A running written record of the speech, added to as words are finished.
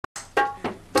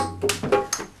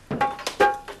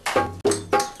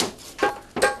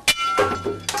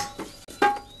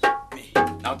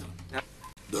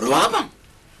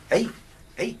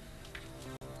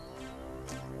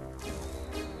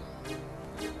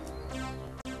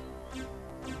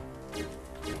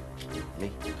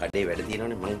කඩේ වැඩ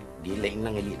තියෙනවනේ මං ගිහිල්ලා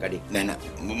ඉන්නම් එළිය කඩේ. නෑ නෑ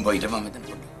උඹ හිටපන් මෙතන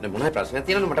පොඩ්ඩක්. නෑ මොනවයි ප්‍රශ්නයක්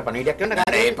තියෙනවද මට පණිවිඩයක් කරන්න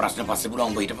නෑ ඒ ප්‍රශ්න පස්සේ පුරා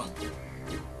උඹ හිටපන්.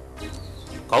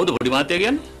 කවුද පොඩි මාත්‍යා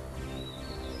කියන්නේ?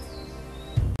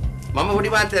 මම පොඩි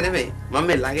මාත්‍යා නෙමෙයි. මම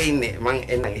මේ ළඟ ඉන්නේ. මං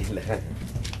එන්න ගිහිල්ලා.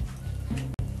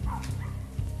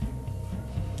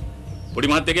 පොඩි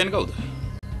මාත්‍යා කියන්නේ කවුද?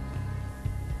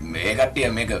 මේ කට්ටිය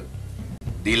මේක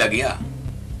දීලා ගියා.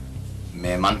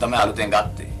 මේ මන් තමයි අලුතෙන්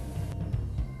ගත්තේ.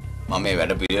 මම මේ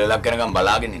වැඩ පිළිවෙලක් කරනකම්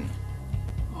බලාගෙන ඉන්න.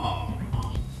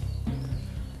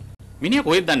 මිනිහා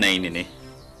කොහෙද දන්නේ ඉන්නේ නේ?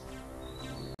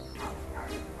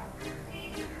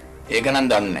 ඒක නම්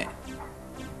දන්නේ නැහැ.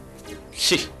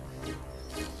 ෂි.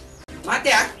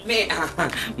 මාත්‍යා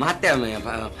මේ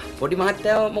පොඩි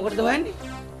මාත්‍යා මොකටද හොයන්නේ?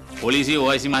 පොලිසිය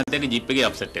OIC මාත්‍යාගේ ජීප් එකේ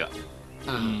අප්සෙට් එක.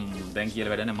 දැන්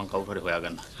කියලා වැඩ නැහැ මම කවුරු හරි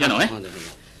හොයාගන්න. යනවා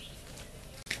ඈ.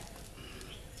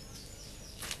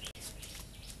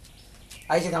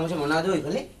 අයිසේ තමුසේ මොනවද ඔය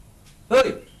කලේ?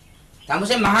 ඔයි.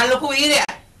 තමුසේ මහා ලොකු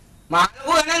වීරයා. මහා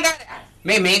ලොකු ගණන්කාරයා.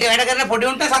 මේක වැඩ කරන පොඩි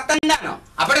උන්ට සත්තන් දානවා.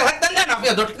 අපිට සත්තන් දානවා.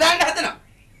 අපි දොට්ට දාන්න හදනවා.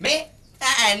 මේ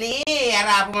අනේ අර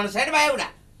ආපු මොනසෙට බය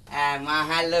වුණා.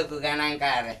 මහා ලොකු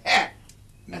ගණන්කාරයා.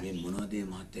 මේ මොනවද මේ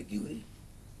මාත්‍යා කිව්වේ?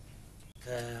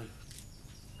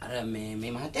 අර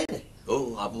මේ මහත්තයාද? ඔව්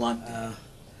ආපු මාත්‍යා.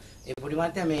 ඒ පොඩි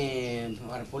මහත්තයා මේ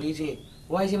අර පොලිසිය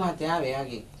OIC මහත්තයා ආවේ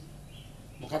යාගේ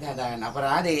මොකද හදාගන්න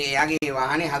අපරාධේ එයාගේ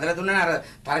වාහනේ හදලා දුන්නා අර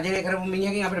තරජනය කරපු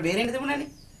මිනිහගෙන් අපිට බේරෙන්න තිබුණානේ.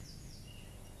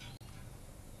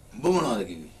 උඹ මොනවද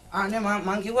කිව්වේ? නෑ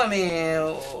මං කිව්වා මේ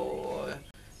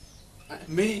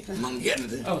මං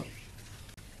කියන්නේ. ඔව්.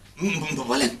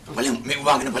 බලන්න මේ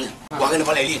වාගෙන බලන්න. වාගෙන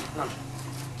බලන්න එළියට.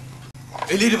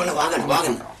 එළියට බලන්න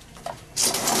වාගෙන.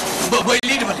 ඔබ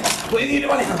එළියට බලන්න. එළියට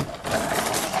බලන්න.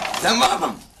 දැන්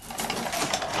වාපන්.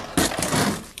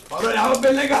 පොරේ ආව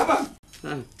බෙල්ලේ ගහපන්.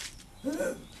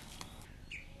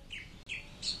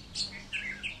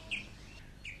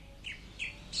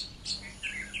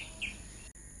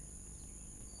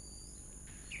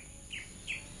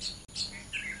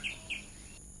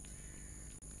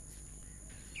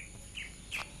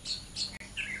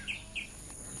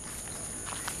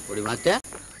 පොඩි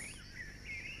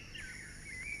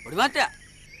මහත්තයා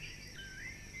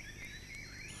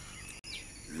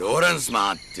ලෝරන්ස්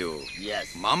මහත්තයෝ. yes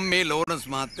මම මේ ලෝරන්ස්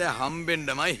මහත්තයා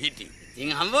හම්බෙන්නමයි හිටියේ.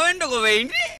 ඉතින් හම්බ වෙන්නකෝ වෙ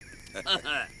ඉන්නේ.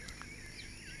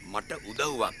 මට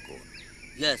උදව්වක් ඕන.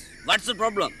 yes what's the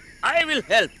problem I will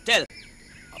help tell.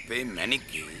 අපේ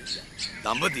මැනිකේ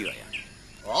දඹදිව යන.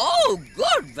 oh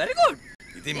good very good.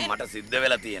 ඉතින් මට සිද්ධ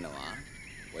වෙලා තියෙනවා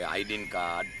ඔය ID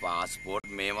card passport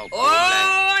මේවා oh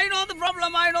I know the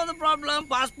problem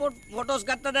passport photos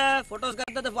gattada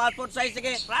passport size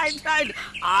එකේ right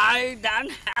I done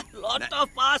have lot of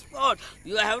passport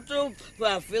you have to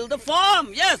fill the form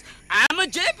yes I am a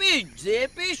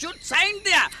JP should sign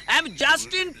there I am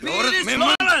Justin Pires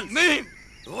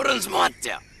Lawrence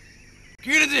මහත්තයා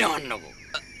කීයද යන්නකෝ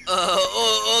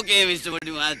okay Mr.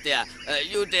 Pudi මහත්තයා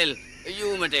you tell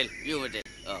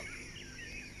oh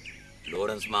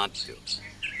Lawrence මහත්තයෝ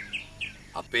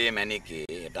අපේ මැනිකේ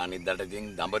හෙට අනිද්දාට ඉතින්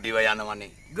දඹදිව යනවනේ.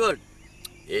 good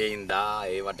ඒ ඉඳා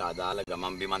ඒවට අදාළ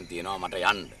ගමන් බිමන් තියෙනවා මට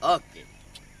යන්න. okay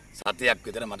සතියක්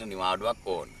විතර මට නිවාඩුවක්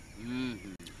ඕන.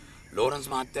 ලෝරන්ස්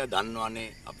මහත්තයා දන්නවනේ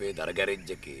අපේ දර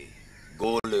ගෑරේජ් එකේ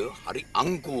ගෝලයෝ හරි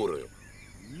අංකූරයෝ.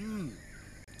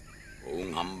 උන්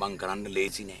හම්බන් කරන්න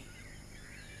ලේසි නෑ.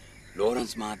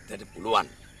 ලෝරන්ස් මහත්තයාට පුළුවන්.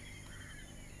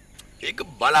 ඒක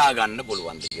බලා ගන්න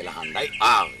පුළුවන්ද කියලා හන්දයි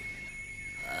ආවේ.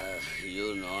 You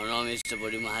know, Mr.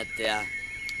 Pudi Mahathya,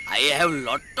 I have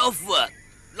lot of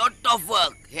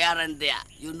work here and there.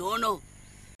 You know, no.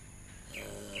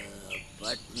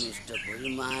 But Mr. Pudi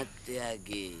Mahathya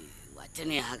ge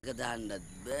wachane hakadanna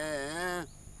ba.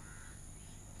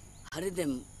 Haride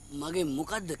mage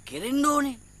mokadda kerenna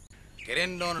one?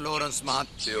 කෙරෙන්න ඕන ලෝරන්ස්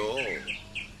මහත්තයෝ.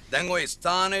 දැන් ওই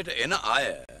ස්ථානෙට එන අය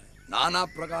নানা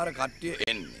ප්‍රකාර කට්ටිය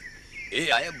එන්නේ. ඒ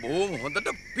අය බොහොම හොඳට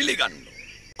පිළිගන්න.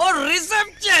 Oh,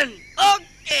 reception.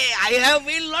 Okay, I have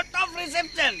been lot of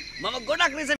reception. මම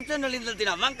ගොඩක් reception වල ඉඳලා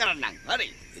තිනවා මං කරන්නම්. හරි.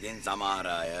 ඉතින් සමහර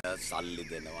අය සල්ලි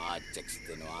දෙනවා, checks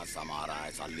දෙනවා, සමහර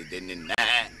අය සල්ලි දෙන්නේ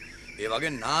නැහැ. ඒ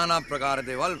වගේ নানা ප්‍රකාර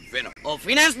දේවල් වෙනවා. Oh,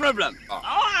 finance problem. Oh,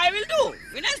 I will do.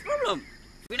 Finance problem.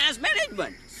 Finance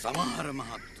management. සමහර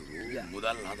මහත්තුරු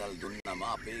මුදල් හදල් දුන්නම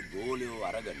අපේ ගෝලියෝ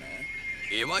අරගෙන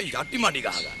ඒවා යටිමඩි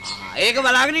ගහ ගන්නවා. ඒක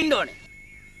බලාගෙන ඉන්න ඕනේ.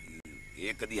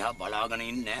 ඒක දිහා බලාගෙන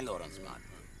ඉන්නේ නැහැ ලෝරන්ස් මහත්තයා.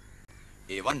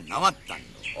 ඒවා නවත්තන්න.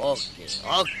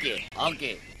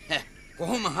 ඕකේ.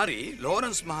 කොහොම හරි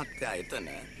ලෝරන්ස් මහත්තයා එතන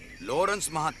ලෝරන්ස්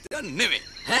මහත්තයා නෙවෙයි.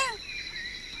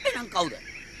 එහෙනම් කවුද?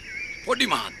 පොඩි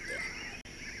මහත්තයා.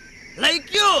 Like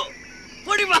you.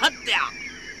 පොඩි මහත්තයා.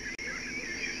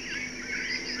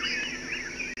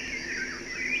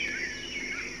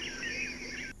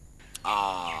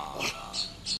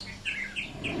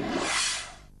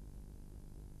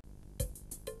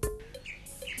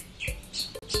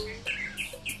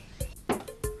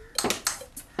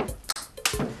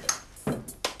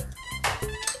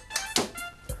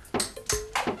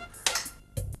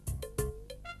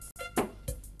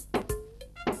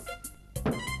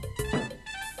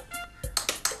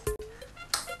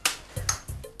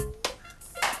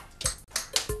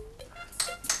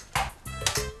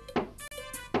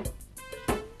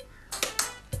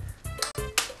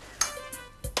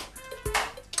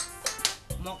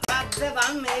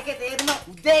 මං මේකේ තේරුම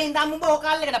උදේ ඉඳන් උඹ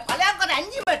හොකාල් එකට ඵලයක් කොට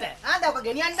ඇන්ජිමට. ආද ඔක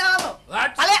ගෙනියන්න ආවම.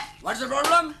 ඵලයක්. What's the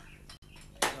problem?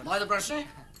 මොකද ප්‍රශ්නේ?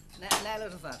 නෑ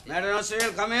ලොකු tsar. Madam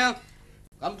Civil, come here.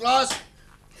 Come close.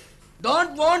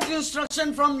 Don't want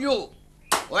instruction from you.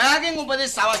 ඔයාගෙන්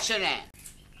උපදෙස් අවශ්‍ය නැහැ.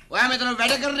 ඔයා මෙතන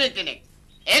වැඩ කරන කෙනෙක්.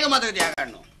 ඒක මතක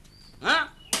තියාගන්න ඕන. හා?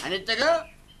 අනිත් එක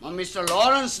මම මිස්ටර්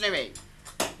ලෝරන්ස් නෙවෙයි.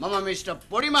 මම මිස්ටර්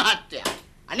පොඩි මහත්තයා.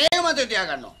 අනේක මතක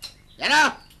තියාගන්න ඕන. යන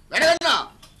වැඩ කරනවා.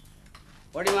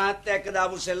 පොඩි මහත්තයා එක්ක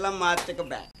දාපු සෙල්ලම් මාත් එක්ක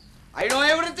බෑ. I know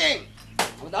everything.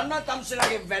 මම දන්නවා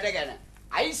තම්සලාගේ වැඩ ගැන.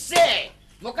 I say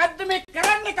මොකද්ද මේ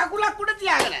කරන්නේ කකුලක් උඩ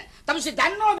තියාගෙන? තම්සි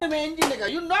දන්නවද මේ එන්ජින් එක?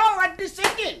 You know what this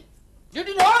engine? Did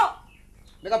you know?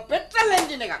 මේක පෙට්‍රල්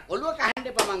එන්ජින් එකක්. ඔළුව කහන්න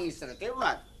එපා මං ඉස්සර.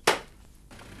 තේරුණාද?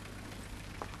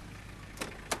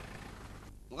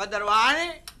 මොකද දරවානේ?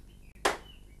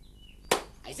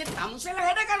 I said තම්සලා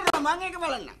වැඩ කරනවා මං ඒක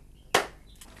බලන්න.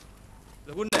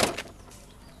 ලකුණ්ඩ.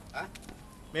 ආ?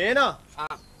 මේනා.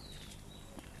 ආ.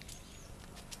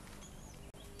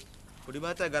 පොඩි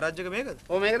මාතේ ගරාජ් එක මේකද?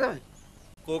 ඔව් මේක තමයි.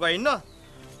 කෝකා ඉන්නවා?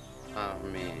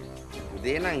 මේ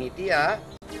උදේ නම් හිටියා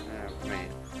මේ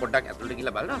පොඩ්ඩක් ඇතුළට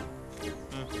ගිහලා බලනවා.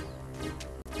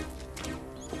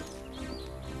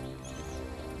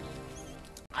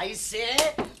 I say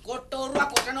කොටෝරුව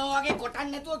කොටනවා වගේ කොටන්න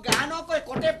නැතුව ගහනවා කොයි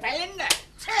කොටේ පැලෙන්න.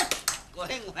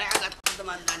 කොහෙන් හොයාගත්තද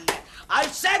මන් දන්නේ. I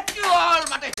set you all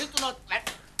මට හිතුනොත්.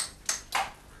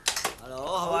 Hello,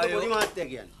 how are you? පොඩි මහත්තයා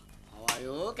කියන්නේ. How are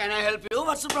you? Can I help you?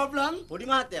 What's the problem? පොඩි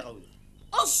මහත්තයා කවුද?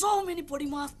 Oh, so many Podi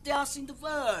Mahatyas in the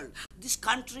world. This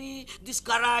country, this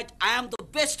garage, I am the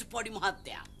best Podi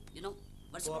Mahatya. You know?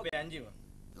 What's the problem? එන්ජිම.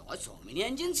 Oh, so many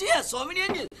engines here, so many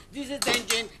engines. This is the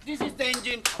engine, this is the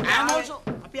engine. I am also...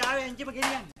 අපි ආවේ එන්ජිම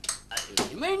ගෙනියන්න.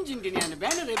 engine ගෙනියන්න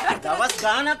බෑනේ repair කරන්න. දවස්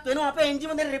ගාණක් වෙනවා අපේ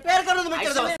එන්ජිම දැන් රිපෙයාර් කරනවද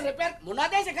මෙච්චර දවස්? repair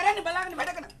මොනවද ඒක කරන්නේ බලන්න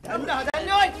වැඩ කරන. යන්න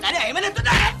හදන්නේ ඔය. අනේ එහෙම නැතුව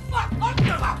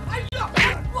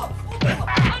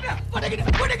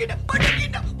පොඩකිට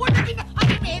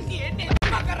අනේ මේ එන්නේ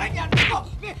මම කරන් යන්නකෝ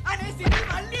මේ අනේ සිල්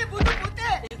මල්ලේ බුදු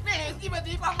පුතේ මේ එන්ජිම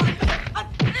දීපම්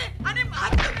අනේ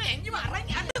මහත්තයා මේ එන්ජිම අරන්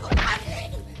යන්නකෝ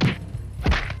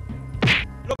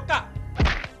ලොක්කා.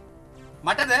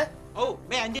 මටද? ඔව්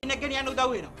මේ එන්ජින් එක ගෙනියන්න උදව්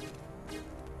වෙනවා.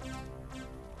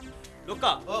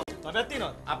 ලොක්කා. ඔව්. මටත්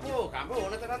තියනවද? අපෝ කඹ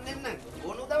ඕන තරම් දෙන්න.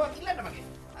 ඕන උදව්වක් ඉල්ලන්න මගේ.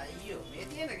 අයියෝ මේ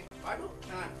තියෙන පාඩු.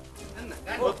 අන්න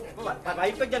ගන්න.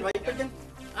 වයිප් එක ගන්න වයිප් එක ගන්න.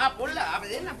 ආ පොල්ල අපි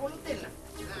දෙන්න පොල් දෙන්න.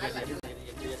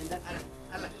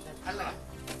 අල්ල.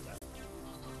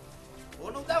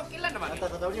 ඕන උදව්වක් ඉල්ලන්න මගේ.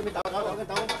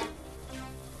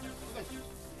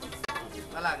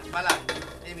 බලන්න.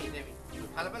 දෙමි.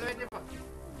 කලබල වෙන්න එපා.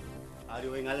 හරි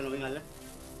ඔයෙන් අල්ල නොවෙන් අල්ල.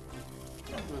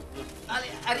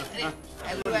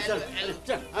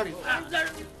 හරි.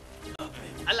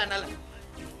 අල්ලන්න.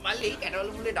 මල්ලි කැටවල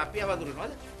මුලේ ඩප්පිය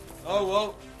වදුරනවද? ඔව්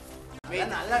මේ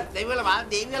අල්ල දෙවිවල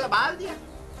බාල්දිය.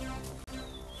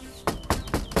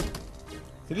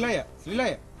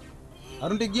 ශ්‍රීලය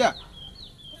අරුන්ට ගියා.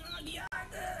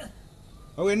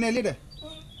 ඔව් එන්න එළියට.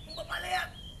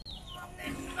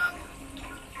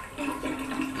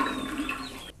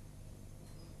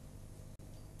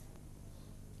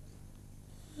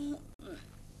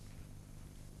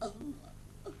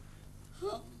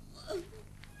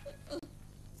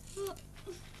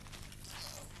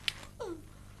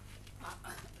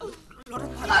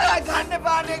 ගන්න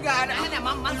පානේ ගන්න නෑ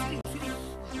මම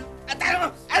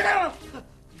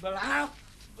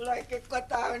බලන්න එකක්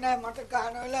කතාවේ නෑ මට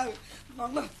ගන්න වෙලාවේ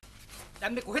මම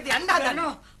දැන් මේ කොහෙද යන්න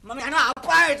හදන්නේ? මම යනවා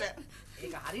අපායට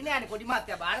ඒක හරි නෑනේ පොඩි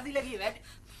මාත්‍යා බාර දීලා ගියේ වැඩ.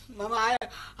 මම ආය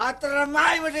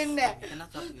හතරමයි වටින්නේ එනත්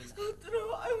අපි වෙලා.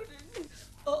 හතරමයි වටින්නේ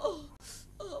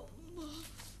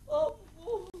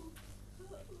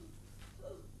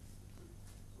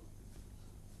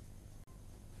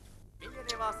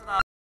ඉන්දියාවේ වාසනා